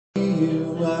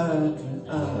like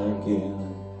I can.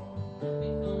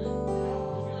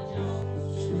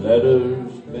 This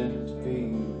letter's meant to be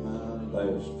my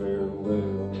last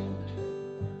farewell,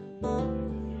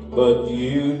 but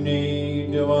you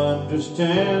need to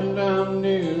understand I'm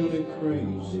nearly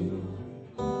crazy.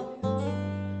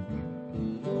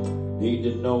 Need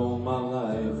to know my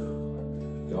life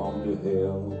gone to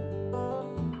hell.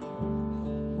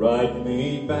 Write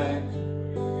me back,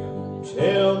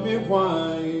 tell me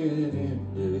why it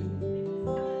ended.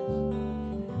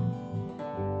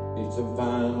 It's a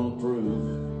final proof,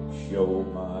 show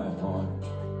my heart.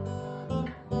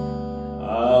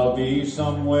 I'll be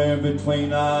somewhere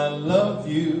between I love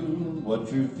you and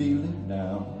what you're feeling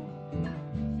now.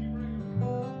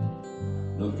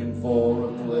 Looking for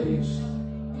a place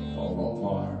to fall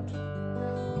apart.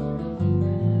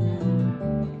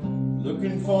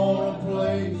 Looking for a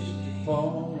place to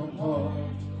fall apart.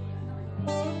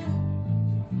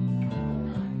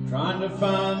 Trying to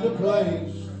find a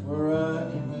place where I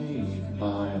can leave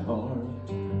my heart.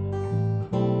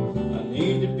 I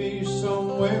need to be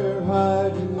somewhere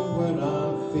hiding when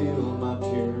I feel my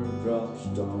teardrops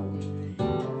start.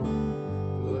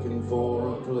 Looking for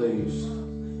a place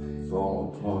to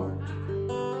fall apart.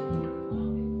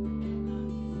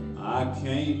 I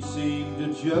can't seem to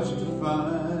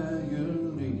justify you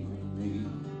leaving me.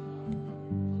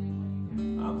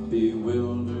 I'm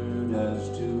bewildered as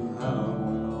to how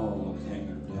it all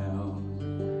came down.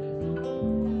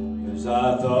 'Cause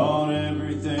I thought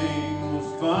everything was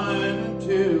fine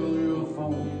until your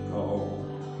phone call.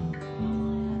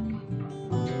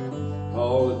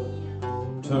 Oh, it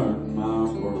turned my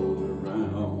world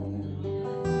around.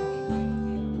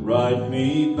 Write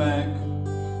me back,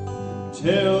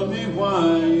 tell me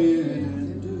why it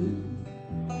ended.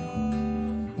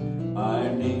 I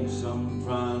need some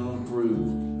final proof,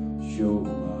 show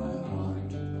my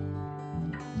heart.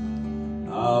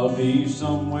 I'll be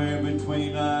somewhere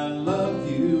between I love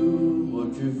you and what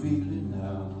you're feeling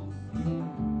now.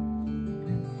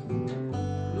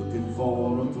 Looking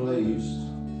for a place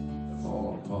to fall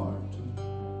apart.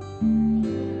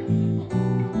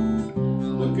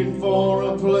 Looking for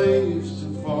a place to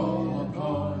fall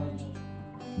apart.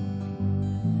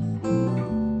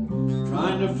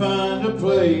 Trying to find a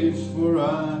place where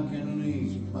I can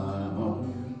leave my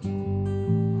heart.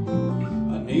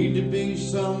 I need to be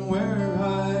somewhere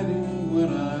hiding when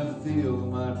I feel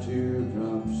my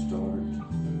teardrops start.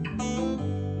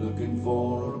 Looking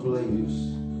for a place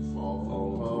to fall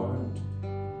apart.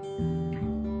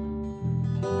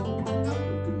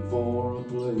 Looking for a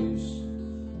place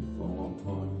to fall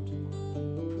apart.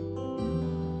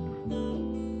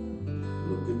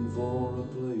 Looking for a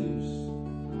place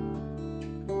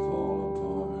fall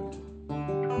apart.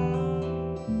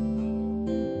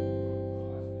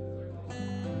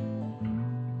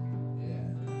 Yeah,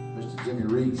 Mr. Jimmy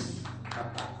Reece.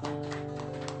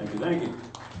 Thank you, thank you.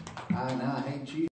 I hate you.